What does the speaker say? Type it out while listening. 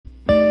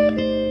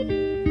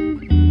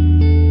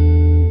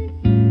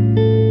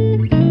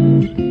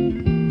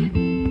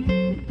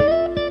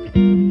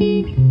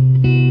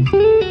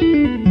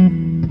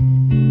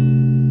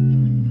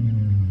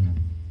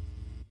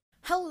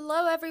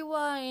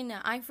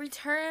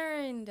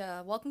returned.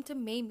 Welcome to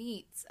May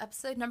Meets,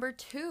 episode number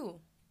 2.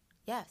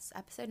 Yes,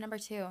 episode number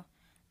 2.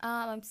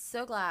 I'm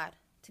so glad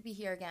to be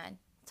here again,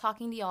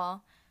 talking to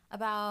y'all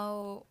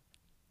about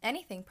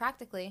anything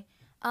practically.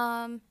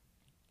 Um,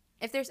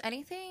 if there's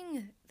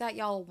anything that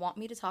y'all want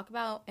me to talk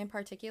about in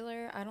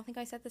particular, I don't think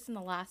I said this in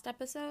the last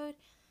episode.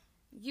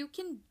 You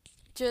can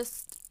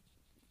just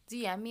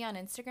DM me on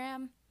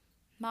Instagram.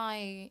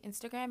 My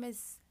Instagram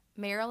is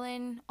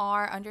Marilyn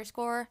R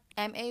underscore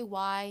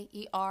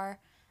MAYERLYNR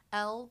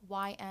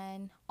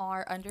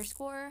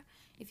underscore.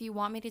 If you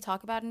want me to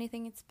talk about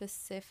anything in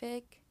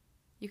specific,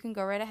 you can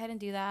go right ahead and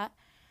do that.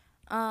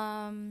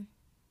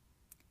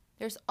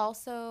 There's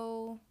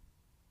also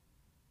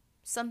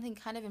something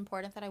kind of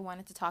important that I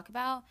wanted to talk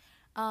about.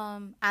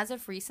 As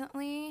of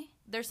recently,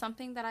 there's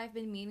something that I've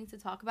been meaning to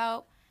talk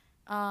about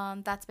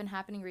that's been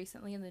happening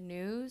recently in the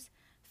news.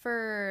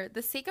 For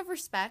the sake of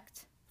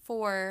respect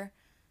for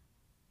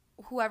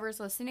whoever's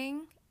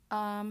listening,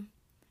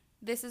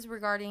 this is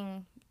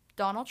regarding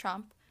Donald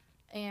Trump,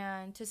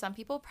 and to some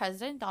people,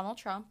 President Donald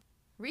Trump.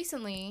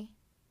 Recently,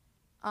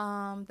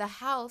 the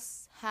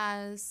House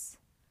has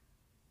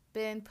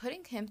been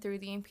putting him through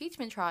the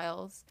impeachment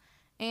trials,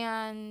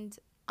 and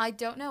I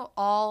don't know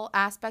all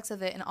aspects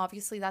of it, and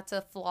obviously that's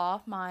a flaw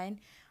of mine.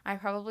 I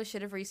probably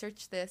should have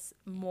researched this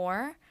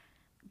more,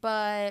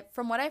 but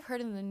from what I've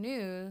heard in the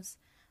news,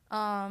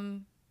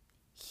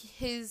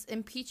 his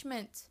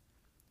impeachment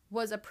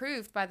was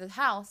approved by the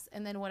House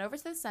and then went over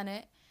to the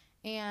Senate,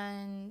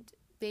 and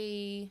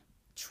they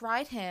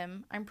tried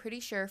him, I'm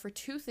pretty sure, for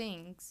 2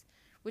 things,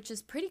 which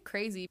is pretty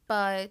crazy.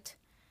 But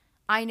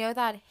I know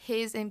that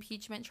his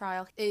impeachment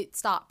trial, it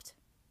stopped.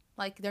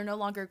 Like, they're no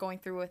longer going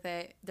through with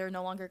it. They're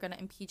no longer going to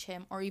impeach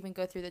him or even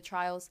go through the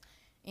trials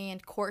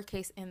and court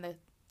case in the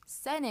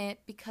Senate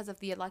because of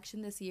the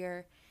election this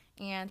year,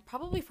 and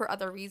probably for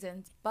other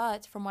reasons.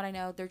 But from what I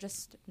know, they're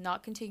just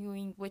not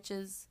continuing, which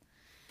is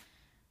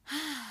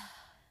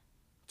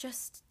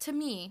just, to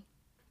me,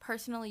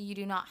 personally, you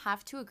do not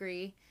have to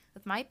agree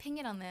with my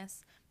opinion on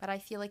this, but I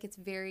feel like it's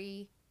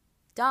very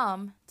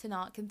dumb to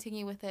not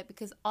continue with it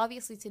because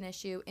obviously it's an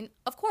issue. And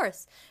of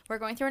course, we're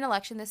going through an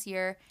election this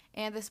year,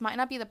 and this might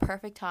not be the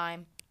perfect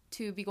time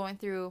to be going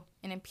through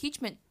an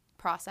impeachment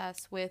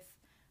process with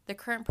the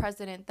current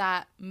president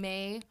that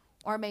may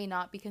or may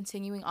not be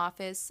continuing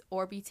office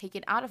or be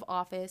taken out of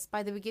office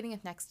by the beginning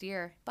of next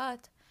year.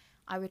 But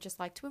I would just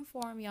like to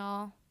inform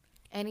y'all,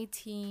 any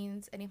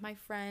teens, any of my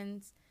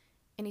friends,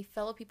 any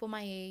fellow people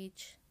my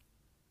age,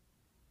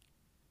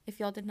 if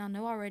y'all did not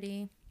know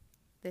already,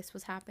 this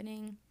was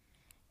happening.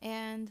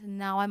 And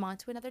now I'm on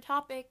to another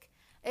topic,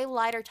 a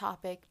lighter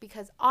topic,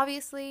 because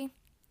obviously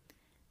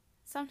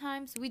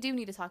sometimes we do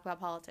need to talk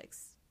about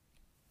politics.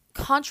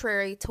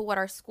 Contrary to what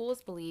our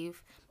schools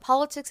believe,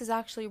 politics is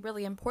actually a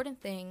really important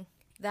thing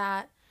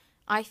that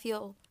I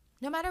feel,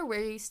 no matter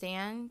where you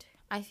stand,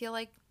 I feel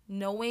like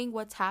knowing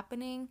what's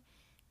happening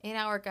in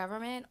our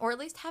government, or at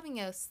least having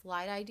a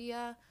slight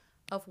idea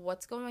of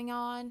what's going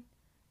on,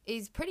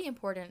 is pretty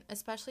important,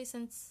 especially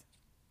since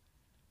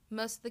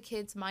most of the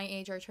kids my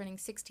age are turning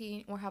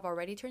 16 or have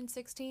already turned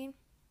 16.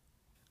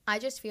 I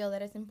just feel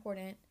that it's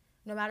important,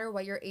 no matter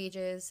what your age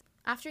is.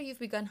 After you've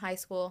begun high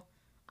school,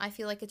 I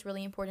feel like it's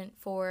really important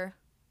for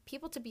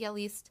people to be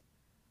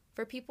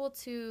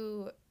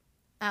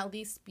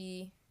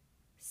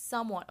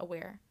somewhat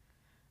aware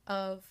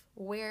of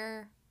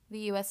where the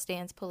U.S.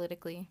 stands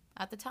politically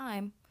at the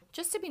time,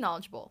 just to be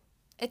knowledgeable.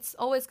 It's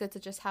always good to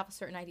just have a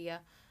certain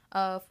idea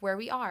of where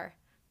we are.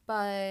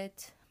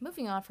 But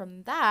moving on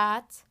from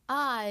that,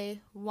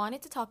 I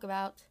wanted to talk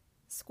about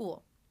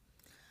school.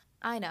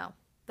 I know,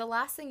 the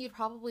last thing you'd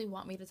probably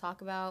want me to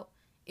talk about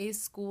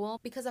is school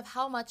because of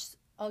how much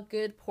a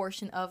good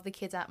portion of the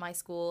kids at my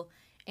school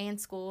and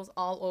schools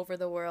all over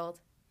the world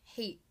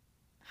hate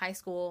high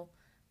school,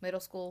 middle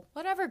school,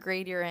 whatever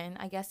grade you're in,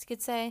 I guess you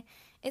could say.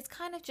 It's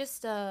kind of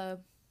just a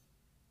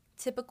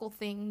typical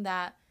thing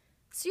that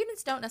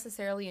students don't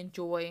necessarily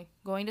enjoy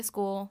going to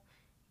school,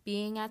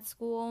 being at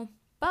school,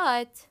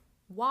 but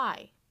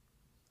why?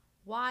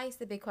 Why is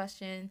the big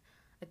question.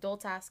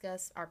 Adults ask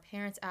us, our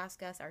parents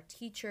ask us, our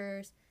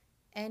teachers,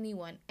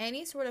 anyone,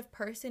 any sort of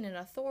person in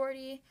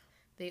authority,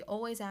 they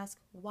always ask,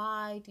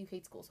 why do you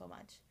hate school so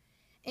much?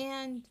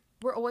 And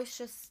we're always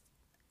just,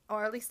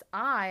 or at least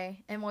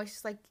I am always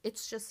just like,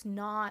 it's just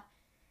not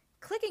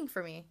clicking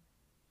for me.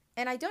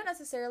 And I don't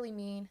necessarily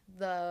mean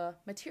the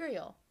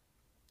material,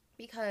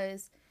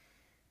 because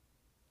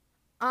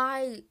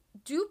I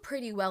do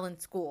pretty well in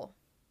school.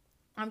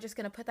 I'm just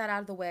going to put that out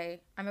of the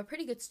way. I'm a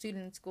pretty good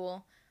student in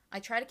school. I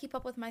try to keep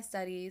up with my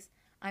studies.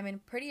 I'm in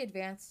pretty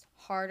advanced,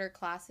 harder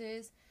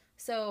classes.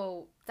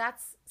 So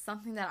that's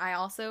something that I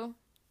also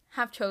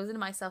have chosen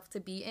myself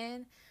to be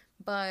in.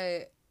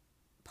 But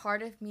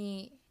part of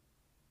me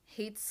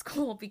hates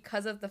school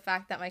because of the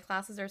fact that my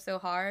classes are so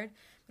hard.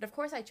 But of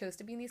course I chose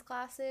to be in these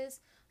classes.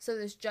 So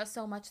there's just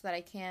so much that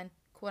I can,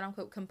 quote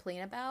unquote,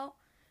 complain about.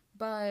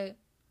 But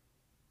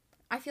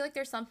I feel like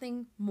there's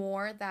something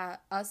more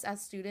that us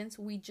as students,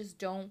 we just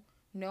don't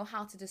know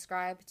how to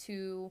describe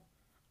to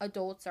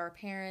adults, our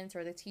parents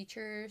or the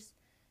teachers,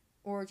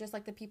 or just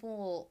like the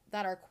people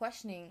that are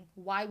questioning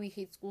why we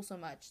hate school so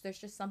much.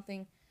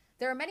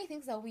 There are many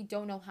things that we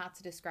don't know how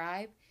to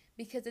describe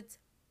because it's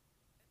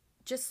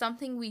just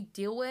something we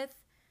deal with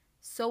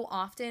so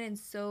often and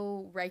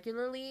so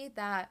regularly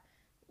that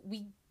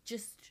we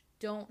just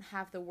don't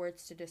have the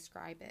words to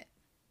describe it.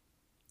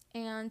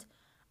 And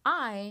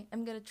I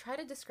am going to try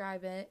to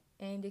describe it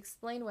and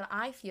explain what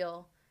I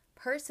feel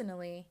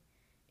personally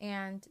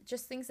and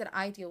just things that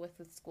I deal with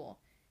school.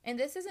 And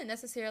this isn't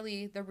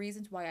necessarily the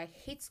reasons why I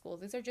hate school.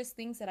 These are just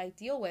things that I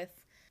deal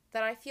with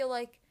that I feel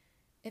like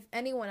if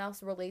anyone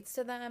else relates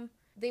to them,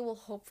 they will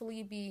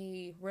hopefully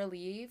be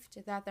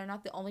relieved that they're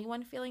not the only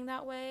one feeling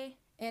that way.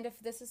 And if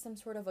this is some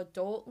sort of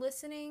adult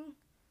listening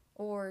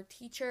or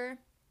teacher,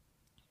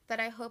 that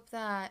I hope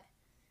that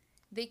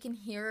they can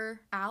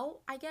hear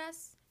out, I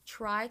guess,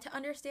 try to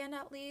understand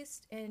at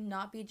least and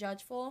not be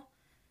judgeful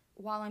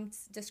while I'm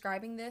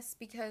describing this,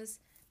 because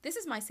this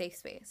is my safe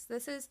space.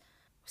 This is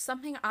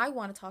something I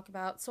want to talk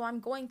about, so I'm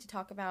going to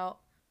talk about.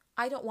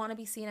 I don't want to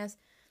be seen as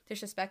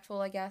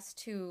disrespectful, I guess,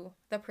 to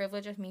the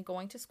privilege of me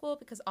going to school,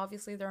 because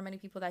obviously there are many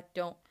people that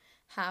don't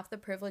have the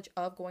privilege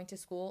of going to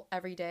school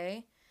every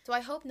day. So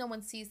I hope no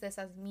one sees this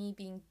as me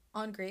being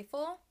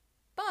ungrateful,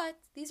 but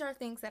these are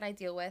things that I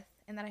deal with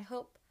and that I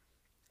hope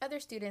other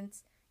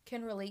students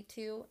can relate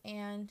to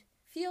and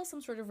feel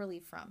some sort of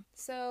relief from.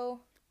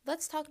 So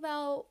let's talk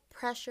about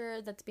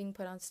pressure that's being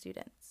put on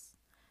students.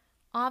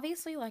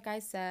 Obviously, like I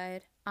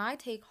said, I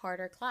take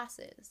harder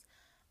classes.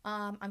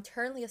 I'm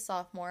currently a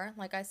sophomore,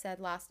 like I said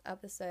last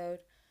episode,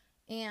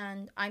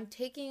 and I'm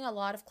taking a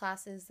lot of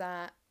classes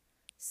that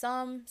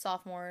some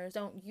sophomores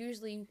don't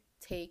usually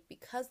take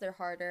because they're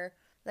harder.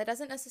 That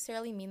doesn't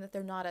necessarily mean that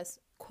they're not as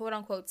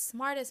quote-unquote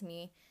smart as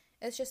me.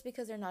 It's just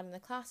because they're not in the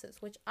classes,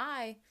 which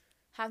I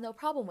have no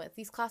problem with.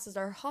 These classes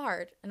are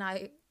hard, and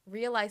I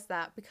realize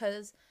that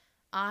because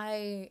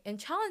I am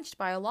challenged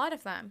by a lot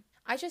of them.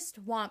 I just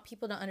want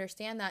people to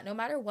understand that no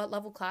matter what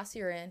level class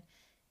you're in,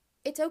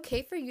 it's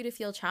okay for you to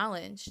feel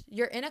challenged.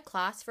 You're in a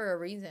class for a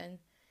reason,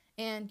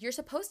 and you're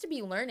supposed to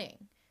be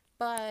learning.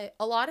 But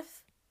a lot of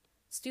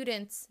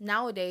students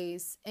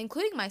nowadays,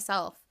 including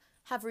myself,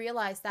 have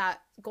realized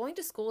that going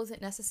to school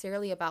isn't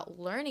necessarily about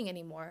learning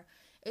anymore.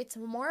 It's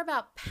more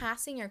about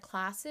passing your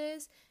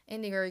classes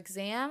and your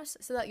exams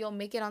so that you'll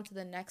make it onto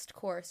the next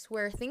course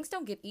where things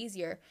don't get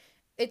easier.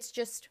 It's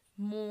just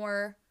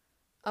more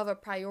of a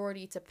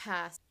priority to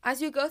pass.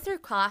 As you go through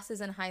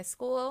classes in high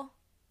school,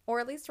 or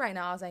at least right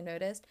now as I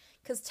noticed,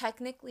 because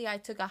technically I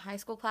took a high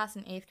school class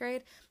in 8th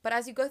grade, but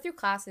as you go through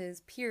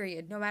classes,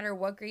 period, no matter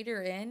what grade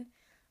you're in,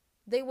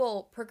 they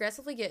will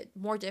progressively get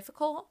more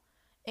difficult.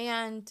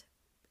 And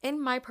in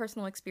my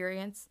personal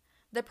experience,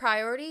 the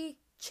priority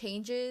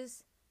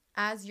changes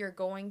as you're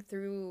going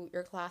through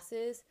your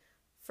classes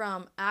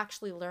from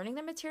actually learning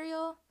the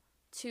material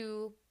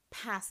to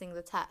passing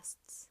the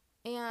tests.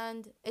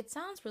 And it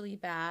sounds really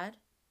bad,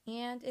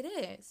 and it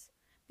is,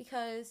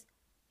 because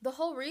the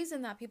whole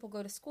reason that people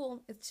go to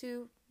school is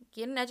to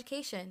get an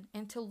education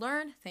and to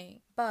learn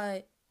things.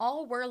 But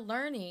all we're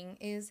learning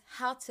is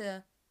how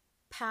to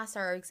pass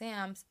our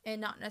exams and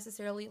not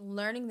necessarily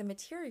learning the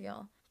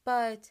material.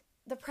 But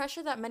the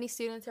pressure that many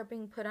students are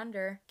being put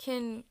under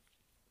can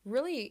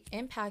really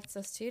impact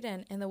a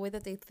student in the way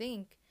that they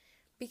think.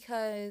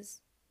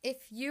 Because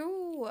if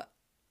you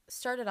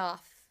started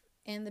off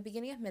in the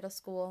beginning of middle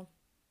school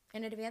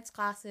in advanced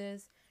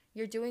classes,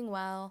 you're doing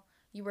well,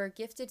 you were a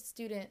gifted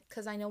student,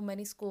 because I know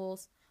many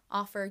schools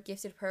offer a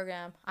gifted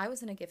program. I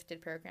was in a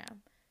gifted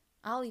program,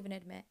 I'll even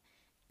admit.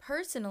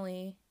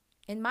 Personally,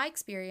 in my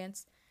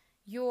experience,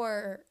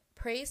 you're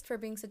praised for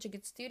being such a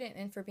good student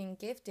and for being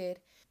gifted.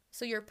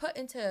 So you're put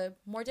into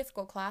more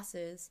difficult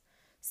classes.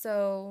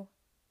 So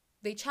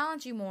they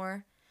challenge you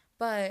more,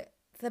 but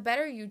the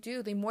better you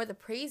do, the more they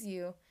praise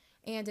you.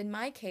 And in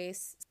my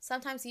case,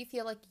 sometimes you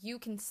feel like you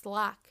can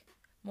slack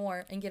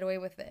more and get away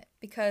with it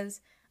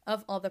because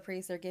of all the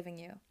praise they're giving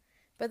you.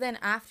 But then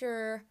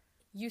after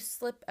you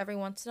slip every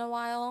once in a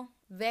while,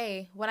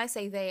 when I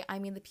say they, I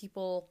mean the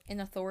people in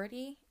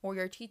authority or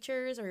your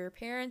teachers or your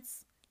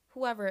parents,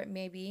 whoever it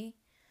may be,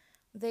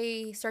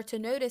 they start to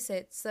notice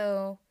it.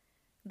 So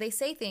they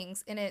say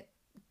things and it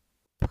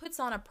puts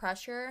on a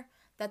pressure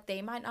that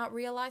they might not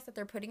realize that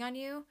they're putting on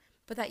you,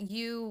 but that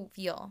you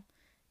feel.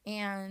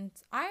 And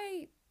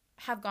I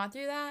have gone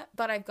through that,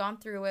 but I've gone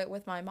through it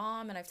with my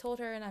mom, and I've told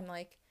her, and I'm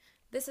like,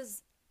 this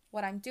is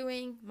what I'm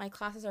doing. My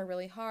classes are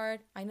really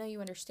hard. I know you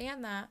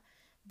understand that,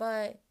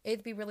 but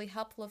it'd be really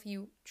helpful if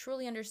you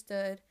truly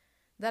understood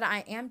that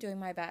I am doing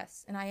my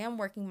best and I am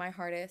working my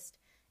hardest.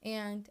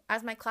 And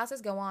as my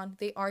classes go on,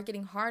 they are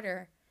getting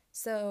harder.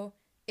 So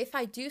if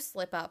I do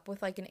slip up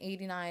with like an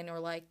 89 or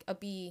like a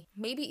B,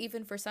 maybe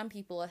even for some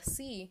people a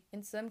C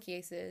in some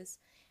cases,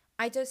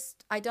 I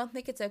don't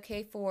think it's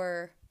okay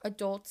for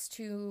adults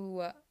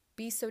to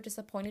be so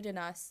disappointed in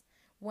us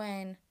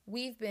when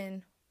we've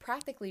been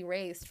practically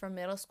raised from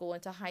middle school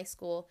into high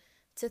school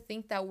to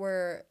think that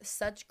we're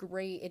such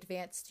great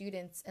advanced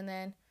students. And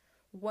then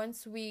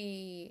once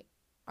we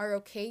are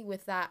okay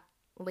with that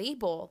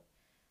label,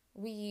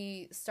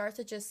 we start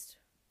to just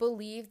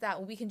believe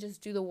that we can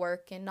just do the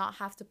work and not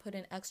have to put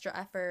in extra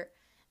effort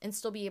and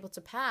still be able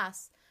to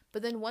pass.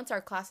 But then once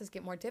our classes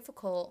get more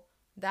difficult,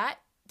 that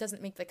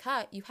doesn't make the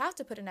cut. You have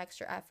to put in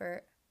extra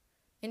effort.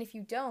 And if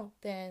you don't,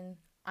 then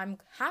I'm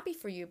happy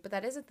for you, but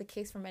that isn't the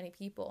case for many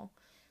people.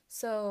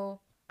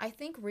 So I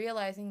think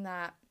realizing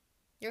that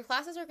your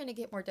classes are going to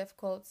get more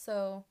difficult.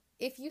 So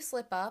if you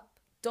slip up,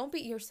 don't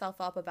beat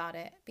yourself up about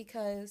it,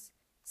 because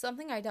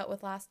something I dealt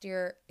with last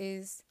year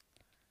is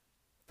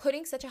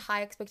putting such a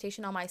high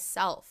expectation on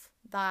myself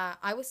that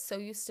I was so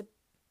used to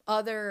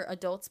other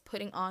adults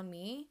putting on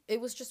me. It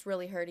was just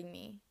really hurting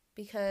me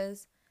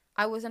because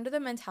I was under the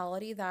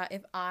mentality that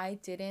if I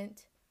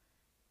didn't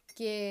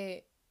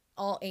get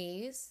all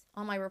A's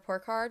on my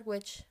report card,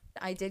 which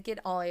I did get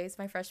all A's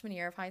my freshman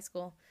year of high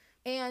school,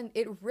 and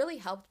it really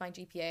helped my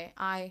GPA.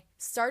 I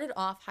started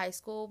off high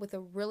school with a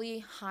really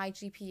high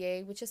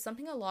GPA, which is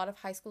something a lot of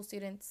high school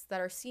students that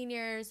are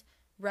seniors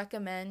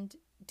recommend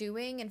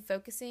doing and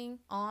focusing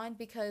on,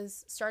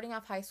 because starting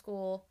off high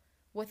school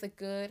with a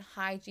good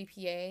high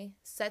GPA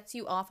sets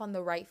you off on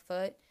the right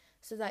foot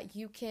so that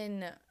you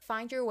can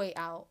find your way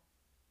out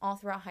all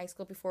throughout high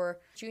school before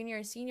junior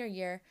and senior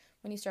year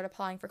when you start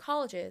applying for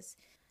colleges.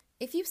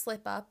 If you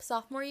slip up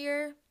sophomore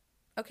year,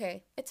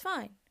 okay, it's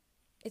fine.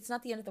 It's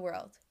not the end of the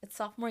world. It's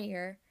sophomore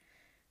year.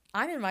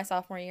 I'm in my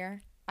sophomore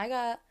year. I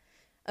got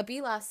a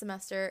B last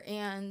semester,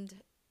 and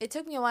it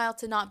took me a while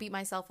to not beat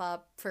myself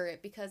up for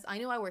it because I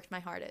knew I worked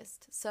my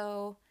hardest.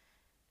 So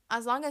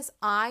as long as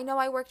I know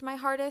I worked my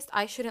hardest,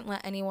 I shouldn't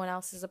let anyone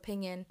else's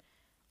opinion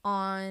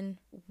on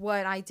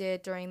what I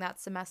did during that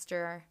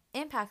semester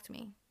impact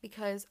me,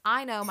 because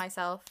I know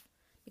myself,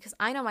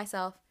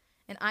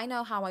 and I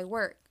know how I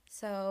work.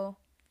 So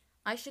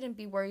I shouldn't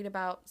be worried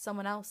about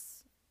someone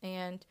else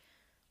and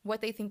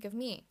what they think of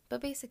me.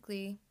 But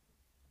basically,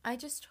 I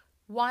just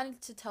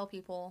wanted to tell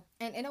people,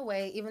 and in a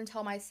way, even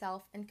tell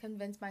myself and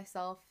convince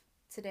myself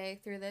today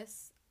through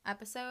this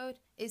episode,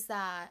 is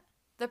that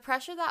the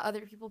pressure that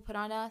other people put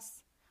on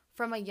us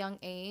from a young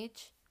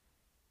age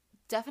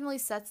definitely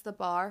sets the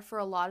bar for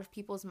a lot of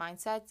people's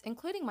mindsets,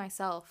 including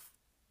myself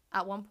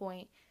at one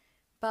point.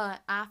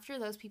 But after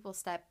those people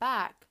step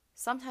back,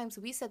 sometimes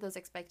we set those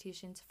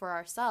expectations for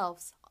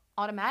ourselves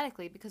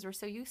automatically because we're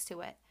so used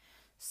to it.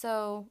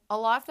 So a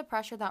lot of the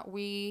pressure that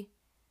we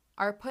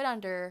are put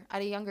under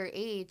at a younger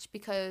age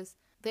because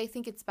they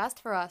think it's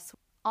best for us.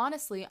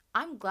 Honestly,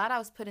 I'm glad I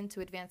was put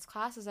into advanced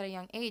classes at a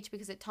young age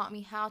because it taught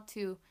me how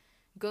to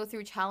go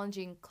through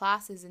challenging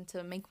classes and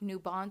to make new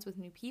bonds with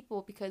new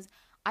people, because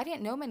I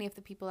didn't know many of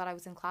the people that I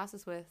was in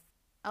classes with.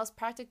 I was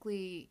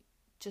practically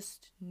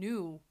just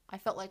new. I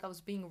felt like I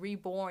was being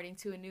reborn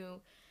into a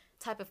new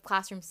type of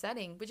classroom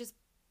setting, which is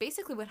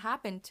basically what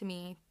happened to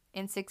me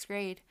in 6th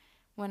grade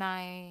when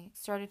I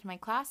started my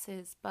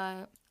classes.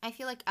 But I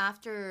feel like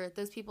after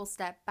those people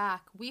step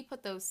back, we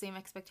put those same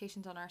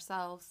expectations on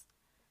ourselves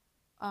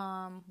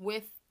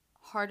with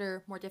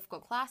harder, more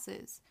difficult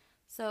classes.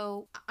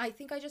 So I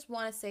think I just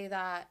want to say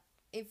that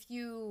if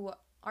you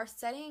are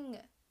setting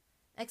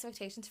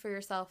expectations for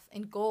yourself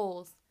and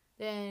goals,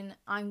 then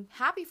I'm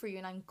happy for you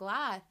and I'm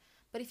glad.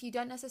 But if you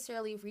don't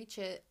necessarily reach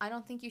it, I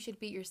don't think you should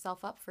beat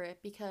yourself up for it,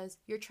 because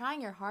you're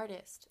trying your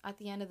hardest at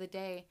the end of the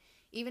day.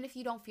 Even if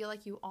you don't feel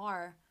like you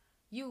are,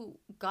 you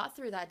got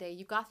through that day,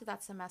 you got through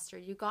that semester,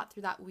 you got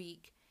through that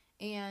week,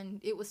 and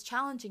it was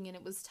challenging and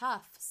it was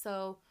tough.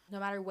 So no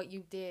matter what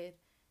you did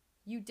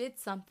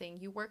something,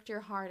 you worked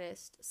your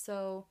hardest.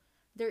 So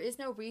there is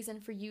no reason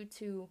for you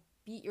to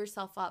beat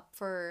yourself up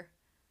for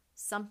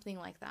something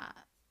like that.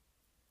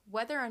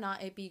 Whether or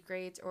not it be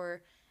grades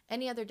or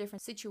any other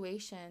different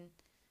situation,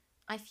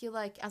 I feel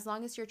like as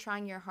long as you're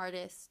trying your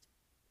hardest,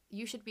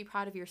 you should be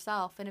proud of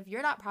yourself. And if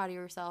you're not proud of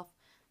yourself,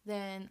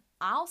 then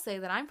I'll say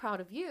that I'm proud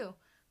of you,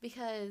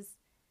 because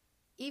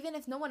even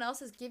if no one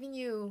else is giving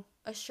you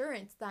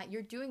assurance that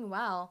you're doing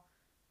well,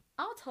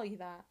 I'll tell you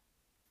that.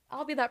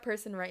 I'll be that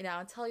person right now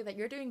and tell you that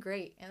you're doing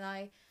great. And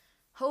I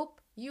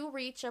hope you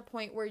reach a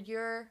point where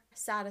you're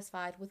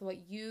satisfied with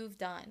what you've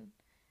done.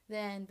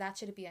 Then that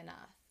should be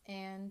enough.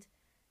 And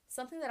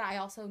something that I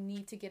also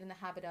need to get in the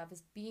habit of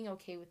is being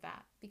okay with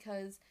that,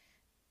 because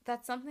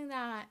that's something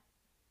that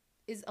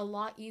is a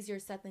lot easier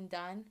said than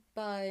done.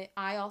 But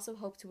I also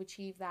hope to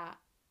achieve that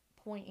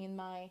point in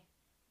my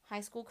high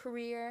school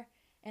career,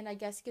 and I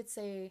guess you could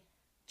say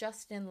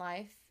just in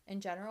life in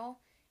general,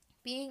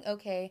 being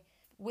okay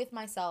with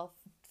myself,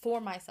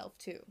 for myself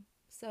too.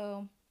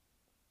 So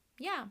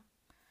yeah,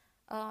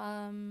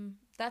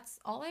 that's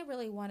all I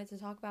really wanted to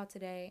talk about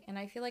today, and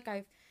I feel like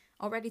I've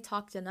already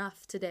talked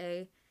enough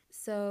today.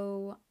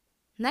 So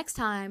next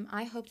time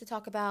I hope to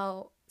talk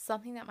about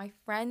something that my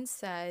friends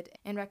said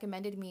and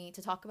recommended me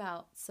to talk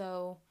about.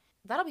 So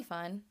that'll be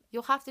fun.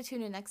 You'll have to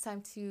tune in next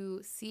time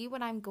to see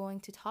what I'm going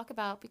to talk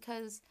about,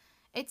 because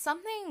it's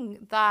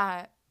something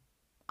that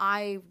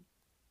I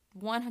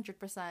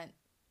 100%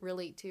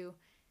 relate to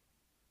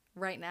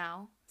right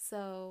now.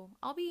 So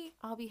I'll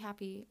be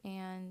happy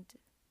and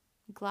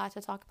glad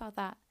to talk about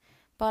that.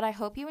 But I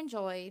hope you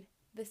enjoyed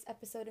this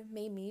episode of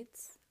May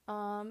Meets.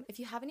 If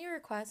you have any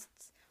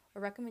requests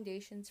or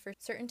recommendations for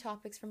certain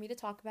topics for me to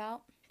talk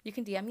about, you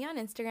can DM me on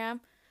Instagram.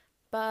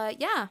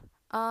 But yeah,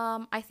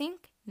 I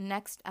think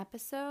next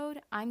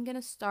episode I'm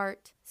gonna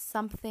start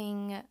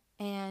something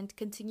and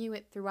continue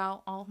it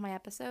throughout all of my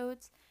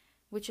episodes,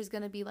 which is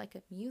gonna be like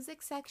a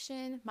music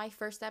section. My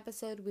first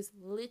episode was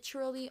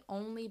literally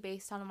only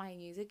based on my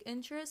music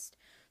interest,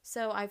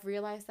 so I've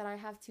realized that I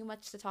have too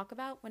much to talk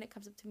about when it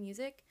comes up to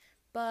music.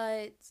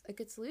 But a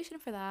good solution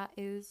for that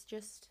is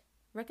just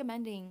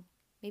recommending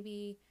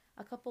maybe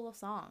a couple of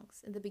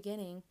songs in the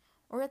beginning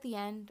or at the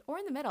end or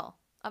in the middle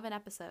of an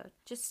episode,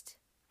 just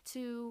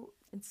to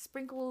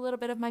sprinkle a little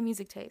bit of my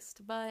music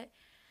taste. But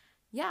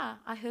yeah,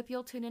 I hope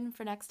you'll tune in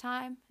for next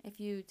time. If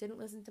you didn't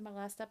listen to my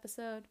last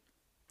episode,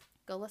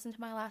 go listen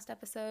to my last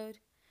episode.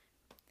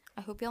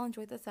 I hope y'all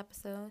enjoyed this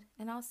episode,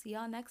 and I'll see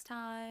y'all next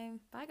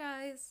time. Bye,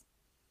 guys.